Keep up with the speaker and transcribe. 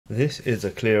This is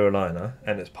a clear aligner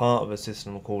and it's part of a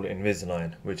system called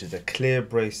InvisiKit, which is a clear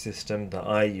brace system that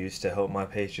I use to help my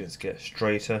patients get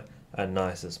straighter and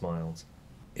nicer smiles.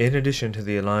 In addition to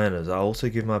the aligners, I also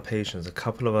give my patients a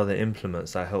couple of other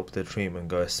implements that help their treatment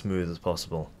go as smooth as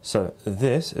possible. So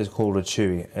this is called a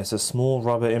chewy. It's a small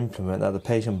rubber implement that the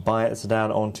patient bites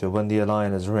down onto when the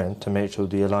aligners are in to make sure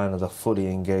the aligners are fully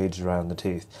engaged around the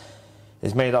teeth.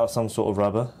 It's made out of some sort of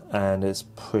rubber and it's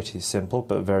pretty simple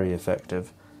but very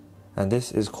effective. And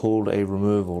this is called a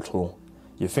removal tool.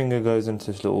 Your finger goes into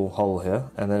this little hole here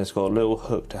and then it's got a little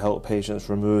hook to help patients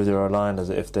remove their aligners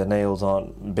if their nails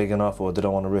aren't big enough or they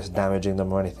don't want to risk damaging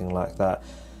them or anything like that.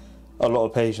 A lot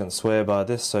of patients swear by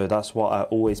this, so that's why I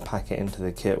always pack it into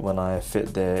the kit when I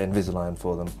fit their Invisalign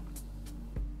for them.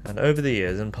 And over the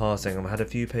years, in passing, I've had a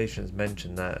few patients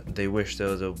mention that they wish there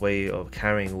was a way of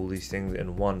carrying all these things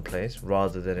in one place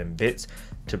rather than in bits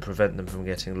to prevent them from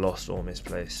getting lost or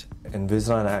misplaced.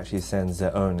 Invisalign actually sends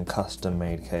their own custom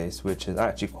made case, which is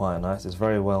actually quite nice. It's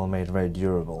very well made, very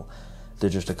durable.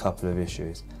 There's just a couple of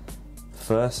issues.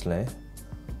 Firstly,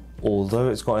 although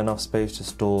it's got enough space to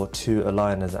store 2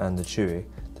 aligners and the chewy,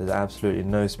 there's absolutely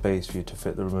no space for you to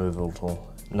fit the removal tool.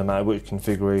 No matter which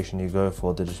configuration you go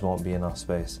for, there just won't be enough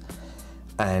space.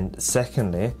 And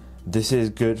secondly, this is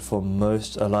good for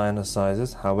most aligner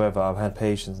sizes. However, I've had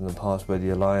patients in the past where the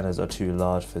aligners are too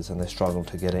large for this and they struggle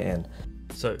to get it in.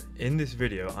 So in this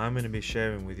video, I'm going to be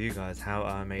sharing with you guys how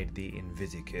I made the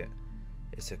InvisiKit.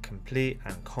 It's a complete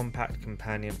and compact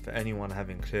companion for anyone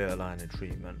having clear aligner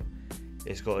treatment.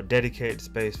 It's got a dedicated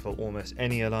space for almost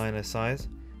any aligner size,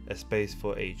 a space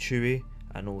for a chewy,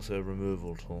 and also a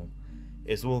removal tool.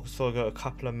 It's also got a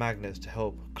couple of magnets to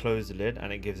help close the lid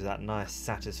and it gives that nice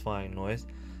satisfying noise,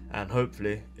 and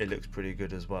hopefully it looks pretty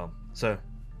good as well. So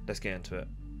let's get into it.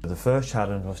 The first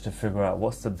challenge was to figure out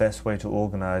what's the best way to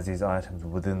organize these items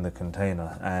within the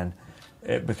container, and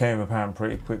it became apparent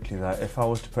pretty quickly that if I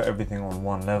was to put everything on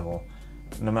one level,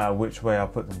 no matter which way I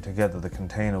put them together, the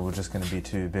container was just going to be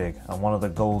too big. And one of the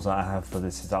goals that I have for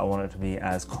this is that I want it to be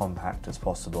as compact as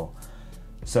possible.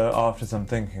 So after some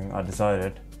thinking, I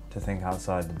decided to think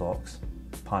outside the box,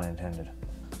 pun intended.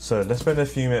 So let's spend a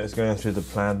few minutes going through the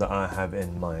plan that I have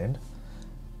in mind.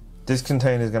 This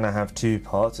container is going to have 2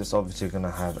 parts. It's obviously going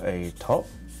to have a top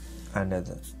and then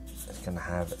it's going to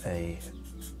have a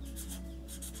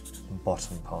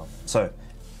bottom part. So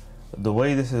the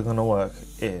way this is going to work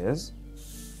is,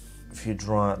 if you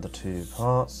draw out the 2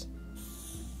 parts,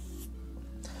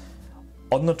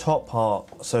 on the top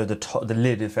part, so the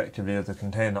lid effectively of the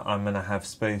container, I'm going to have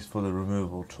space for the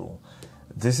removal tool.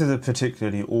 This is a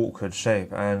particularly awkward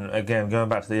shape, and again, going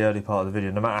back to the early part of the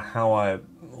video, no matter how I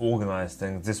organise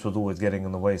things, this was always getting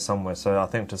in the way somewhere. So I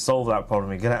think to solve that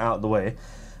problem, we get it out of the way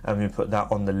and we put that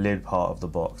on the lid part of the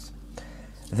box.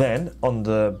 Then on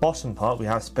the bottom part, we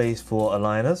have space for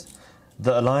aligners.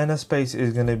 The aligner space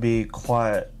is going to be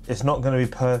it's not going to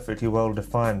be perfectly well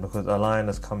defined because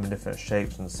aligners come in different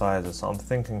shapes and sizes, so I'm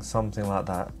thinking something like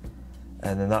that,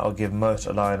 and then that will give most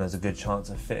aligners a good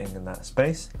chance of fitting in that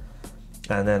space.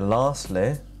 And then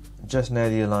lastly, just near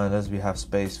the aligners, we have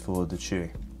space for the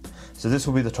chewy. So this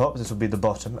will be the top, this will be the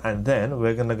bottom, and then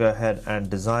we're going to go ahead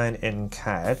and design in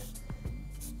CAD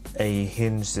a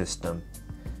hinge system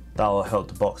that will help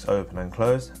the box open and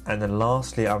close. And then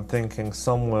lastly, I'm thinking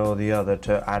somewhere or the other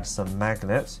to add some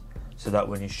magnets so that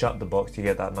when you shut the box you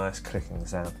get that nice clicking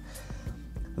sound.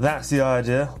 That's the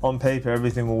idea. On paper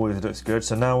everything always looks good,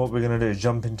 so now what we're going to do is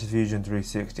jump into Fusion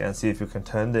 360 and see if we can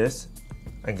turn this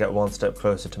and get one step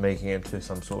closer to making it into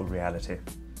some sort of reality.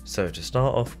 So to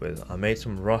start off with, I made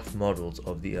some rough models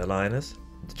of the aligners,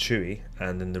 the chewy,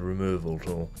 and then the removal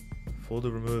tool. For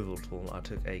the removal tool, I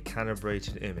took a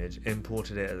calibrated image,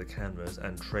 imported it as a canvas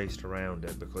and traced around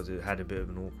it because it had a bit of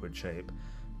an awkward shape.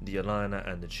 The aligner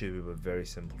and the chewy were very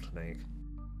simple to make.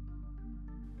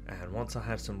 And once I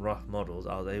had some rough models,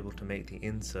 I was able to make the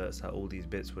inserts that all these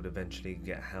bits would eventually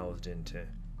get housed into.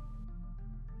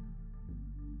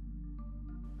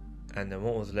 And then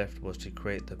what was left was to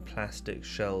create the plastic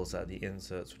shells that the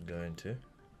inserts would go into,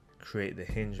 create the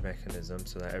hinge mechanism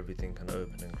so that everything can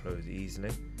open and close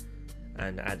easily,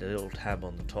 and add a little tab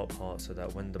on the top part so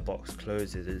that when the box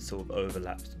closes it sort of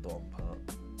overlaps the bottom part.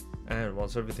 And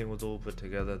once everything was all put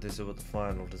together, this is what the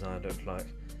final design looked like.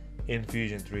 In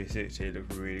Fusion 360 it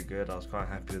looked really good. I was quite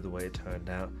happy with the way it turned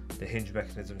out. The hinge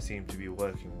mechanism seemed to be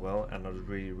working well and I was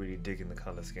really digging the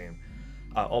colour scheme.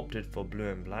 I opted for blue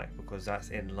and black because that's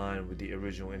in line with the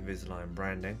original Invisalign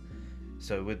branding.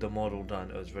 So with the model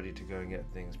done, I was ready to go and get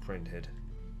things printed.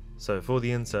 So for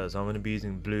the inserts, I'm going to be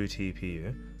using blue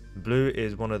TPU. Blue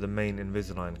is one of the main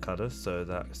Invisalign cutters, so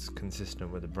that's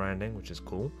consistent with the branding, which is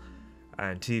cool.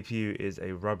 and TPU is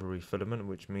a rubbery filament,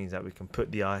 which means that we can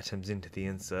put the items into the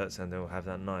inserts and they'll have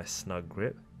that nice snug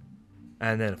grip.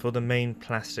 And then for the main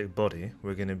plastic body,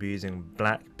 we're going to be using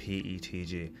black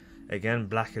PETG. Again,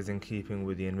 black is in keeping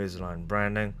with the Invisalign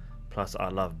branding, plus I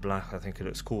love black, I think it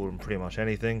looks cool on pretty much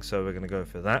anything, so we're going to go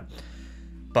for that.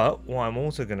 But what I'm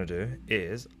also going to do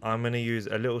is I'm going to use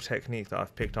a little technique that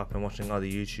I've picked up in watching other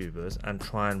YouTubers and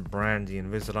try and brand the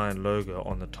Invisalign logo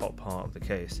on the top part of the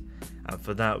case. And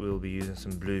for that we'll be using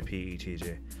some blue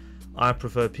PETG. I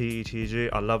prefer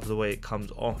PETG. I love the way it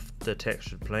comes off the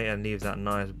textured plate and leaves that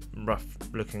nice rough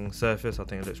looking surface. I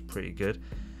think it looks pretty good,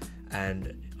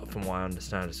 and from what I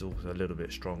understand it's also a little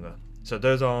bit stronger. So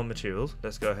those are our materials.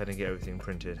 Let's go ahead and get everything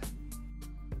printed.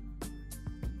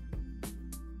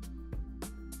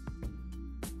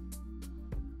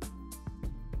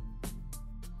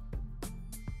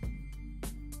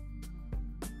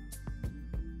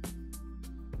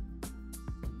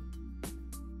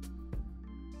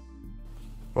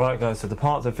 Right guys, so the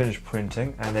parts are finished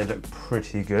printing and they look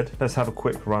pretty good. Let's have a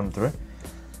quick run through.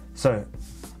 So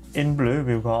in blue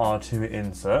we've got our two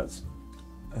inserts.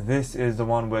 This is the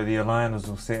one where the aligners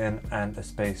will sit in and a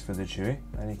space for the chewy,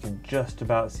 and you can just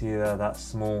about see there that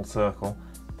small circle,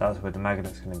 that's where the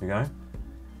magnet's going to be going.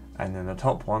 And then the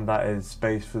top one, that is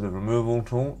space for the removal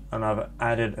tool, and I've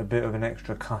added a bit of an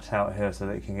extra cutout here so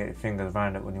that you can get your fingers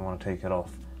around it when you want to take it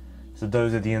off. So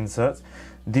those are the inserts.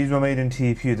 These were made in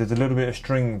TPU. There's a little bit of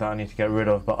string that I need to get rid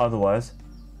of, but otherwise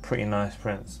pretty nice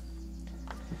prints.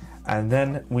 And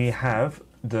then we have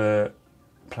the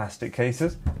plastic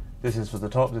cases. This is for the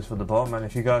top, this is for the bottom, and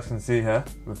if you guys can see here,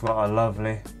 we've got our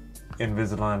lovely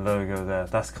Invisalign logo there.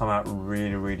 That's come out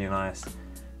really, really nice.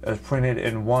 It was printed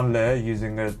in one layer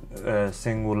using a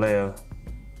single layer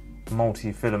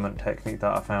multi-filament technique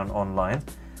that I found online.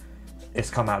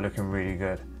 It's come out looking really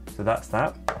good. So that's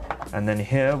that. And then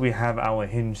here we have our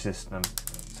hinge system.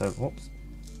 So, whoops.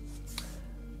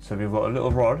 So we've got a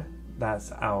little rod.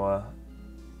 That's our,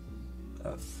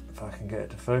 if I can get it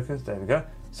to focus, there we go.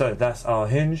 So that's our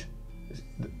hinge.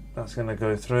 That's going to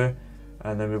go through.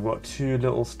 And then we've got two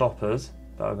little stoppers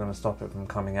that are going to stop it from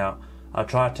coming out. I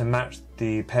tried to match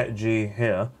the PETG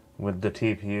here with the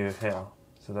TPU here,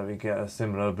 so that we get a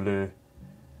similar blue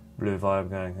vibe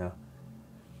going here.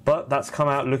 But that's come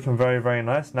out looking very, very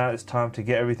nice. Now it's time to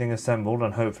get everything assembled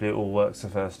and hopefully it all works the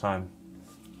first time.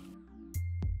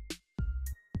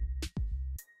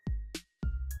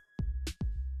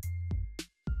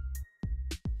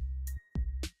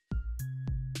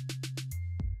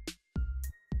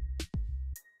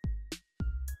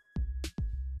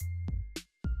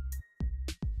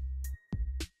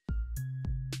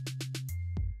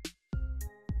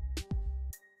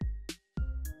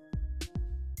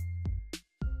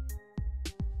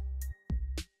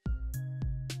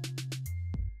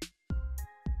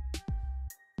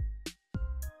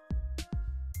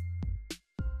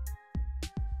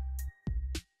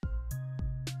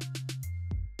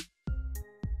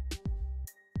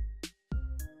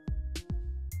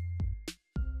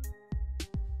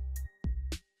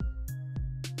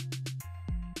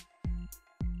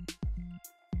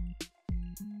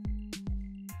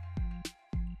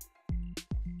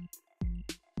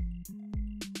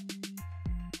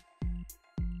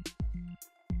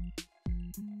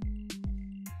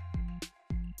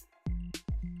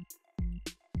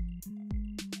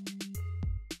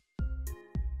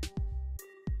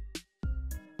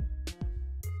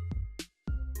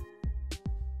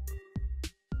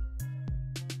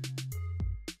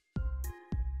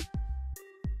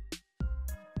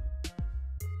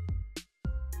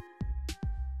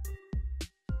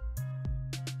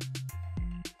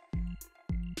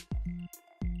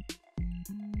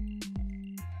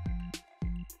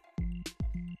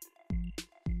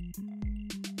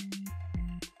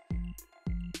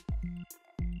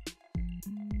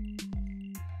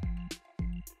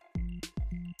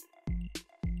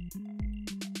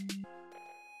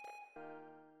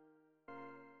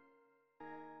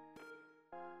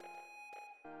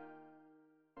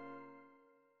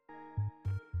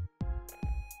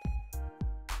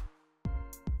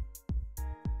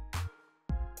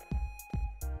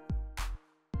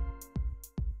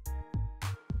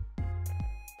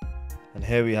 And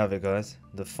here we have it guys,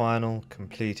 the final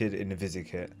completed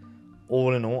InvisiKit.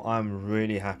 All in all, I'm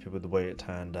really happy with the way it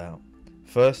turned out.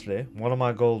 Firstly, one of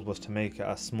my goals was to make it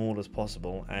as small as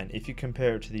possible, and if you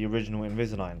compare it to the original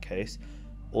Invisalign case,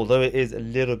 although it is a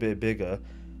little bit bigger,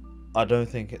 I don't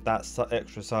think that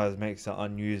extra size makes it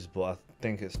unusable. I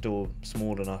think it's still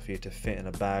small enough for you to fit in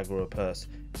a bag or a purse,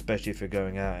 especially if you're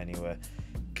going out anywhere.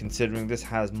 considering this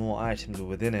has more items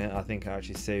within it, I think it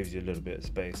actually saves you a little bit of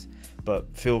space. But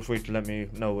feel free to let me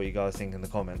know what you guys think in the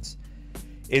comments.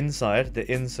 Inside, the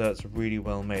insert's really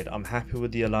well made. I'm happy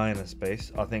with the aligner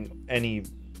space. I think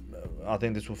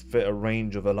this will fit a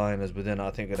range of aligners within it. I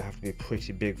think it'd have to be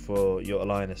pretty big for your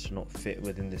aligners to not fit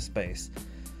within this space.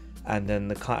 And then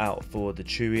the cutout for the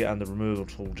chewy and the removal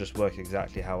tool just work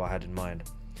exactly how I had in mind.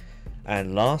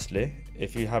 And lastly,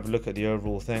 if you have a look at the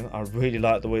overall thing, I really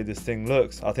like the way this thing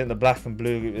looks. I think the black and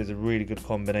blue is a really good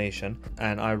combination,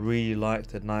 and I really like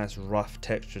the nice rough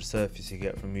textured surface you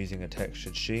get from using a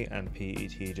textured sheet and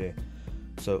PETG.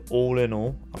 So all in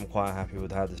all, I'm quite happy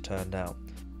with how this turned out.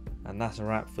 And that's a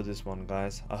wrap for this one,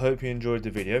 guys. I hope you enjoyed the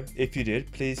video. If you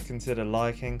did, please consider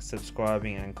liking,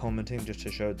 subscribing and commenting just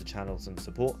to show the channel some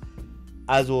support.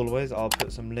 As always, I'll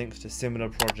put some links to similar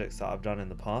projects that I've done in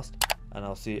the past, and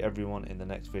I'll see everyone in the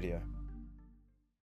next video.